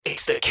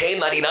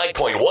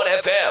K99.1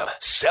 FM,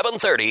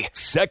 730.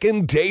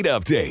 Second date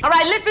update. All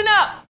right, listen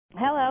up.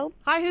 Hello.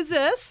 Hi, who's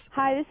this?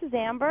 Hi, this is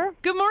Amber.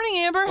 Good morning,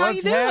 Amber. How you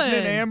What's doing?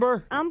 happening,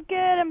 Amber? I'm good.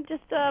 I'm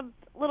just a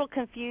little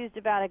confused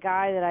about a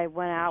guy that I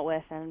went out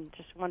with and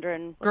just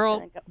wondering.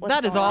 Girl, what's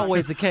that is going on.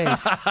 always the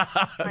case.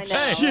 I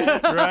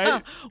know.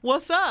 Right?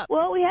 What's up?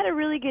 Well, we had a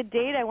really good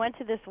date. I went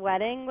to this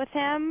wedding with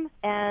him,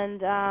 and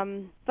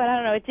but I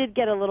don't know. It did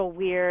get a little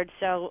weird,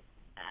 so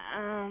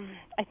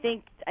I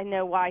think I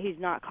know why he's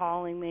not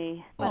calling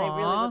me. But I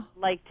really Aw.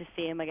 would like to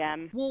see him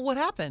again. Well, what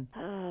happened?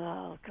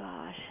 Oh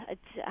gosh,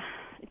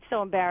 it's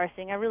so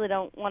embarrassing. I really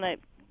don't want to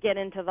get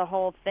into the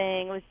whole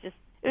thing. It was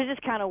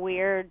just kind of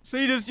weird. So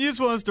you just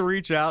want us to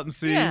reach out and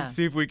see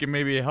if we can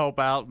maybe help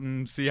out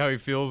and see how he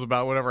feels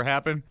about whatever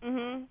happened?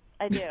 Mhm.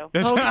 I do.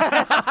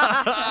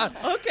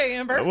 Okay,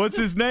 Amber. What's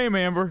his name,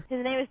 Amber?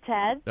 His name is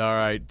Ted. All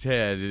right,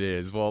 Ted it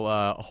is.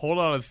 Well, hold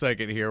on a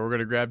second here. We're going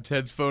to grab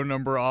Ted's phone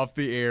number off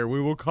the air.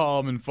 We will call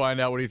him and find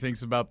out what he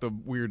thinks about the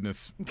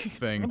weirdness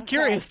thing.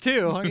 Curious,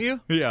 too, aren't you?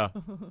 Yeah.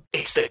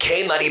 It's the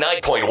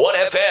K99.1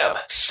 FM,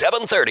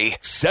 730.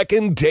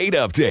 Second date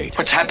update.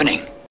 What's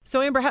happening?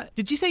 So, Amber,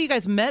 did you say you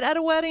guys met at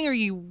a wedding, or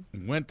you...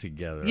 Went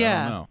together. Yeah.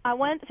 I don't know. I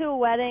went to a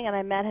wedding and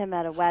I met him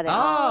at a wedding.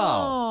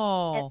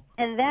 Oh.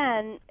 And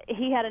then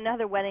he had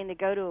another wedding to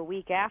go to a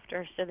week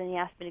after, so then he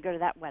asked me to go to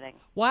that wedding.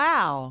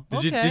 Wow.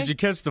 Did you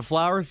catch the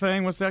flower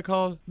thing? What's that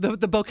called?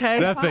 The bouquet?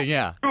 That thing,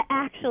 yeah. I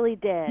actually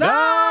did.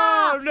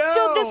 No, no.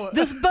 So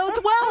this bodes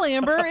well,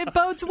 Amber. It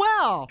bodes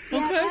well.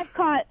 Yeah,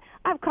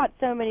 I've caught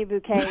so many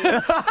bouquets.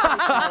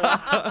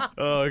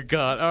 Oh,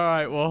 God. All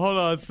right. Well, hold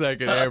on a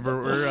second,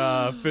 Amber.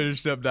 We're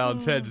finished up down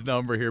Ted's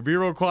number here. Be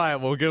real quiet.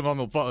 We'll get him on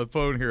the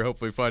phone here,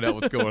 hopefully find out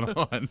what's going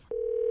on.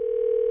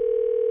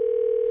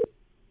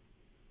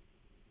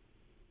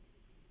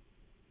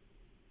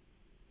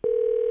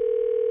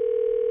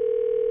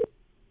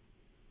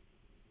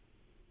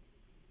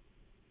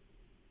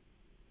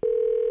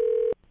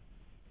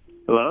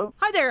 Hello?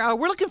 Hi there.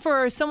 We're looking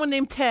for someone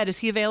named Ted. Is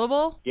he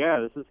available? Yeah,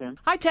 this is him.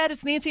 Hi, Ted.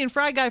 It's Nancy and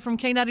Fry Guy from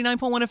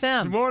K99.1 Good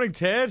FM. morning,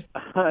 Ted.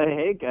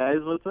 Hey, guys,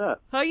 what's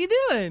up? How you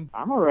doing?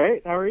 I'm all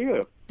right. How are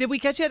you? Did we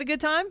catch you at a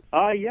good time?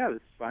 Yeah, this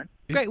is fine.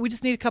 Great. We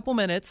just need a couple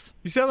minutes.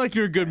 You sound like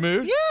you're in a good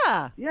mood.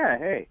 Yeah. Yeah,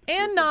 hey.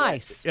 And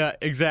nice. Yeah,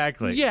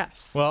 exactly.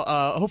 Yes. Well,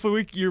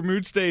 hopefully your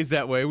mood stays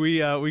that way. We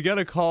got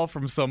a call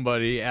from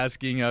somebody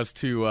asking us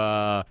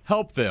to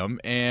help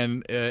them,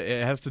 and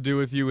it has to do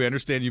with you. We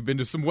understand you've been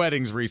to some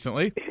weddings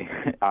recently.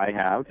 I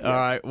have. All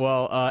right.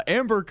 Well,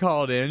 Amber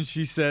called in.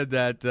 She said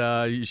that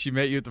she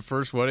met you at the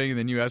first wedding, and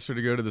then you asked her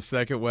to go to the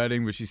second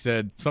wedding, but she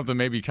said something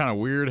maybe kind of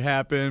weird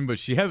happened, but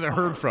she hasn't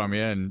heard from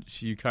you, and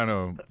she kind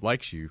of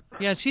likes you.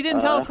 Yeah, she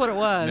didn't tell us what it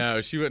was. No,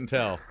 she wouldn't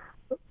tell.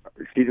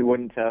 She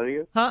wouldn't tell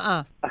you?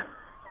 Uh-uh.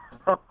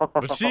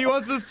 But she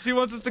wants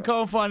us to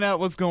call and find out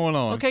what's going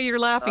on. Okay, you're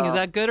laughing. Is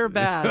that good or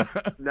bad?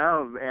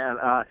 No, man.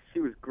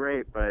 She was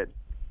great, but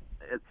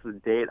it's a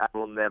date I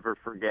will never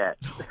forget.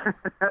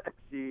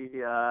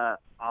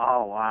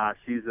 Oh, wow.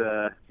 She's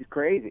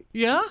crazy.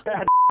 Yeah?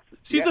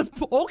 She's Yeah.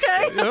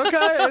 Okay.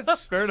 Okay,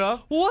 it's fair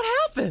enough. What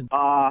happened?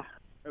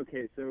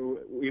 Okay, so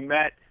we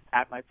met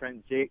at my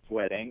friend Jake's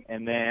wedding,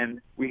 and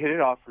then we hit it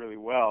off really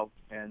well.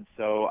 And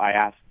so I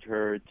asked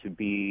her to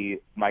be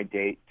my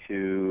date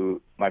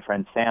to my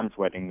friend Sam's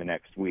wedding the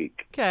next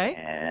week. Okay.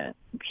 And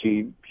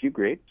she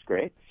agreed. It's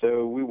great.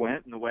 So we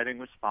went, and the wedding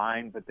was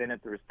fine. But then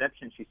at the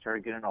reception, she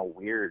started getting all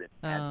weird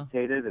and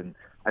agitated, and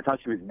I thought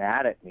she was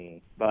mad at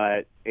me.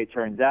 But it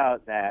turns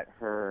out that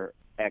her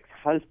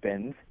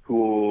ex-husband,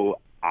 who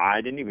I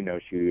didn't even know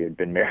she had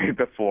been married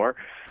before,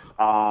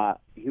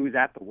 he was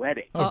at the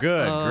wedding. Oh,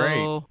 good. Uh-oh.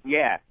 Great.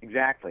 Yeah,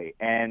 exactly.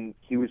 And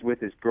he was with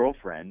his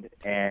girlfriend,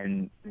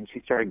 and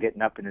she started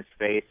getting up in his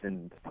face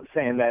and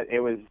saying that it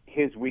was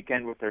his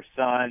weekend with her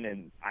son,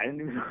 and I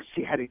didn't even know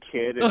she had a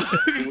kid, and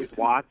he was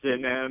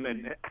watching him,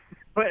 and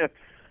I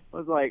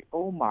was like,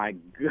 oh, my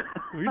God.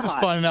 We're just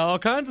finding out all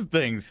kinds of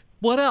things.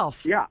 What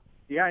else? Yeah.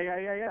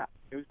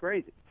 It was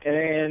crazy.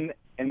 And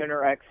then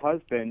her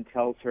ex-husband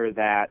tells her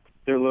that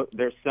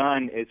their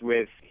son is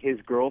with his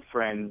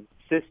girlfriend's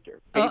sister,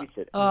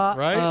 babysitter.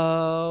 Right?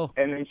 Oh.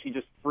 And then she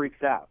just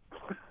freaks out.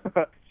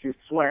 She was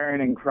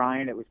swearing and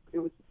crying. It was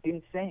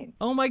insane.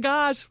 Oh my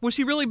gosh. Was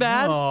she really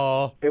bad?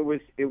 Oh. It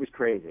was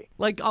crazy.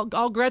 Like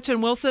all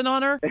Gretchen Wilson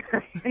on her?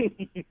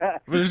 Yeah.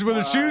 Were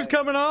the shoes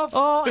coming off?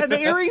 Oh, and the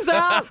earrings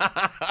out?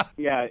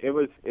 Yeah, it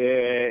was.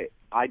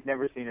 I'd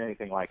never seen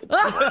anything like it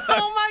before.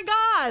 Oh my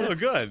God. Oh,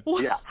 good.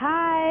 Yeah.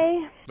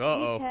 Hi.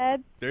 Uh-oh. Hey,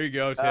 Ted. There you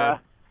go, Ted.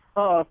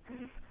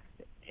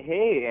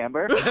 Hey,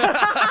 Amber.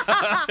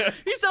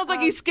 He sounds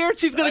like he's scared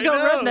she's going I to go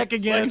know. redneck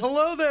again. Like,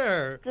 hello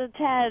there. So,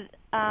 Ted,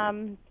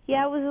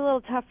 yeah, it was a little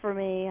tough for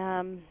me.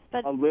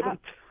 But A little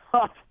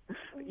tough.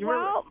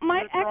 well,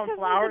 my throwing ex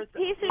flowers? is a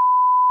piece of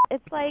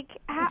It's like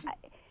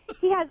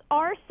he has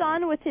our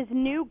son with his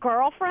new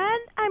girlfriend.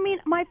 I mean,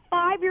 my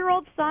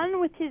 5-year-old son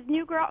with his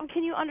new girl.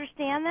 Can you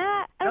understand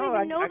that? I don't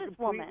even know I this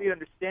woman. completely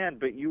understand,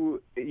 but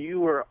you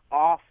were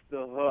off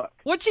the hook.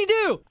 What'd she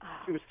do?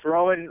 She was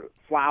throwing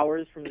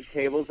flowers from the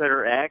tables at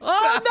her ex.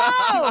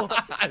 Oh,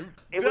 no!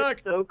 It was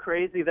so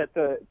crazy that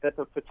the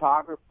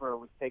photographer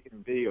was taking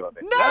a video of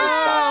it. No!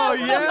 Oh,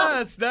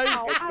 yes. Now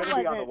No, It's I going to be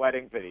on the wasn't.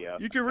 wedding video.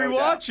 you can No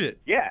doubt. rewatch it.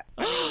 Yeah.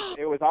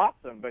 It was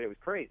awesome, but it was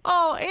crazy.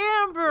 Oh,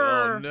 Amber.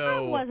 Oh,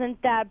 no.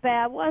 Wasn't that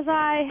bad, was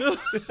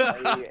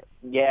I?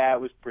 Yeah, it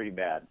was pretty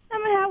bad. I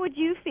mean, how would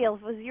you feel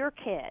if it was your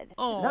kid?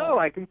 Oh. No,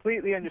 I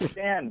completely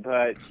understand,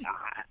 but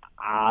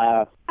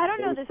I don't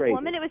it know was this crazy.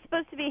 woman. It was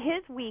supposed to be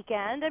his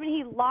weekend. I mean,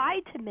 he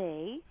lied to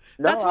me.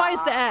 That's why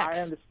it's the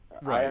ex.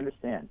 Right. I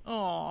understand.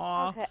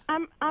 Aw. Okay,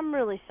 I'm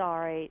really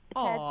sorry.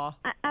 Ted, Aw.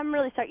 I'm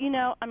really sorry. You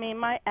know, I mean,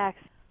 my ex.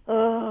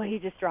 Oh, he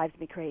just drives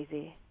me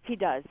crazy. He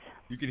does.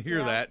 You can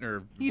hear that in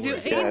her You do-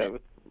 voice. Hey,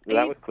 Yeah,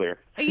 that was clear.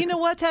 You know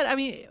what, Ted? I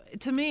mean,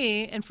 to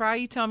me, and Fry,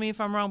 you tell me if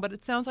I'm wrong, but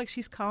it sounds like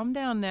she's calmed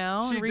down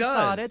now She and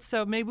rethought does. it.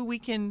 So maybe we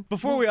can.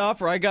 Before we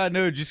offer, I got to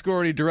know, did you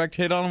score any direct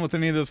hit on him with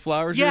any of those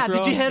flowers Yeah, you were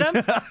did you throwing?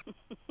 hit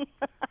him?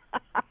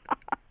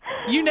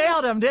 You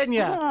nailed him, didn't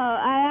you? Oh,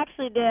 I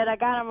actually did. I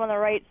got him on the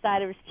right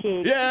side of his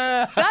cheek.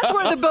 Yeah. That's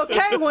where the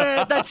bouquet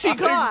went that she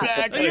got.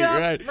 Exactly, Yeah,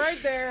 right.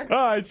 right there. All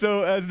right,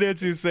 so as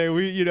Nancy was saying,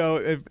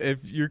 if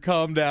you're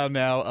calmed down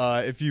now,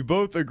 if you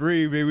both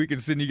agree, maybe we can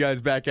send you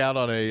guys back out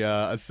on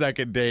a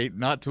second date,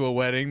 not to a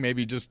wedding,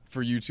 maybe just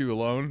for you two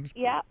alone.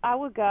 Yeah, I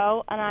would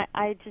go, and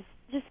I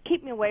just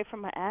keep me away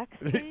from my ex.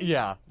 please.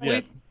 Yeah.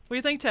 What do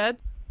you think, Ted?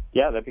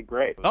 Yeah, that'd be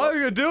great. Oh, you're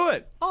gonna do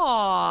it.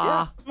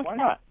 Aw. Why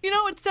not? You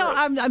know, it's so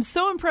I'm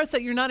so impressed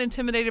that you're not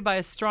intimidated by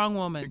a strong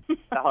woman.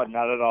 No,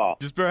 not at all.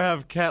 Just better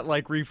have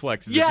cat-like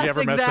reflexes if Yes, you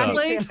ever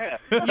exactly. mess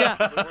up. Yeah,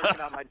 I'm working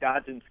on my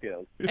dodging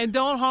skills. and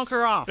don't honk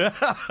her off.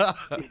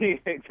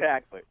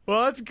 Exactly.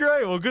 Well, that's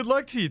great. Well, good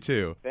luck to you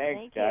two. Thanks,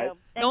 Thank guys. you.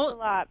 Thanks a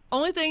lot.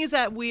 Only thing is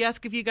that we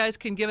ask if you guys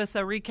can give us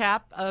a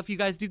recap. If you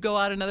guys do go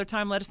out another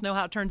time, let us know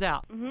how it turns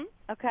out.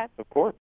 Okay. Of course.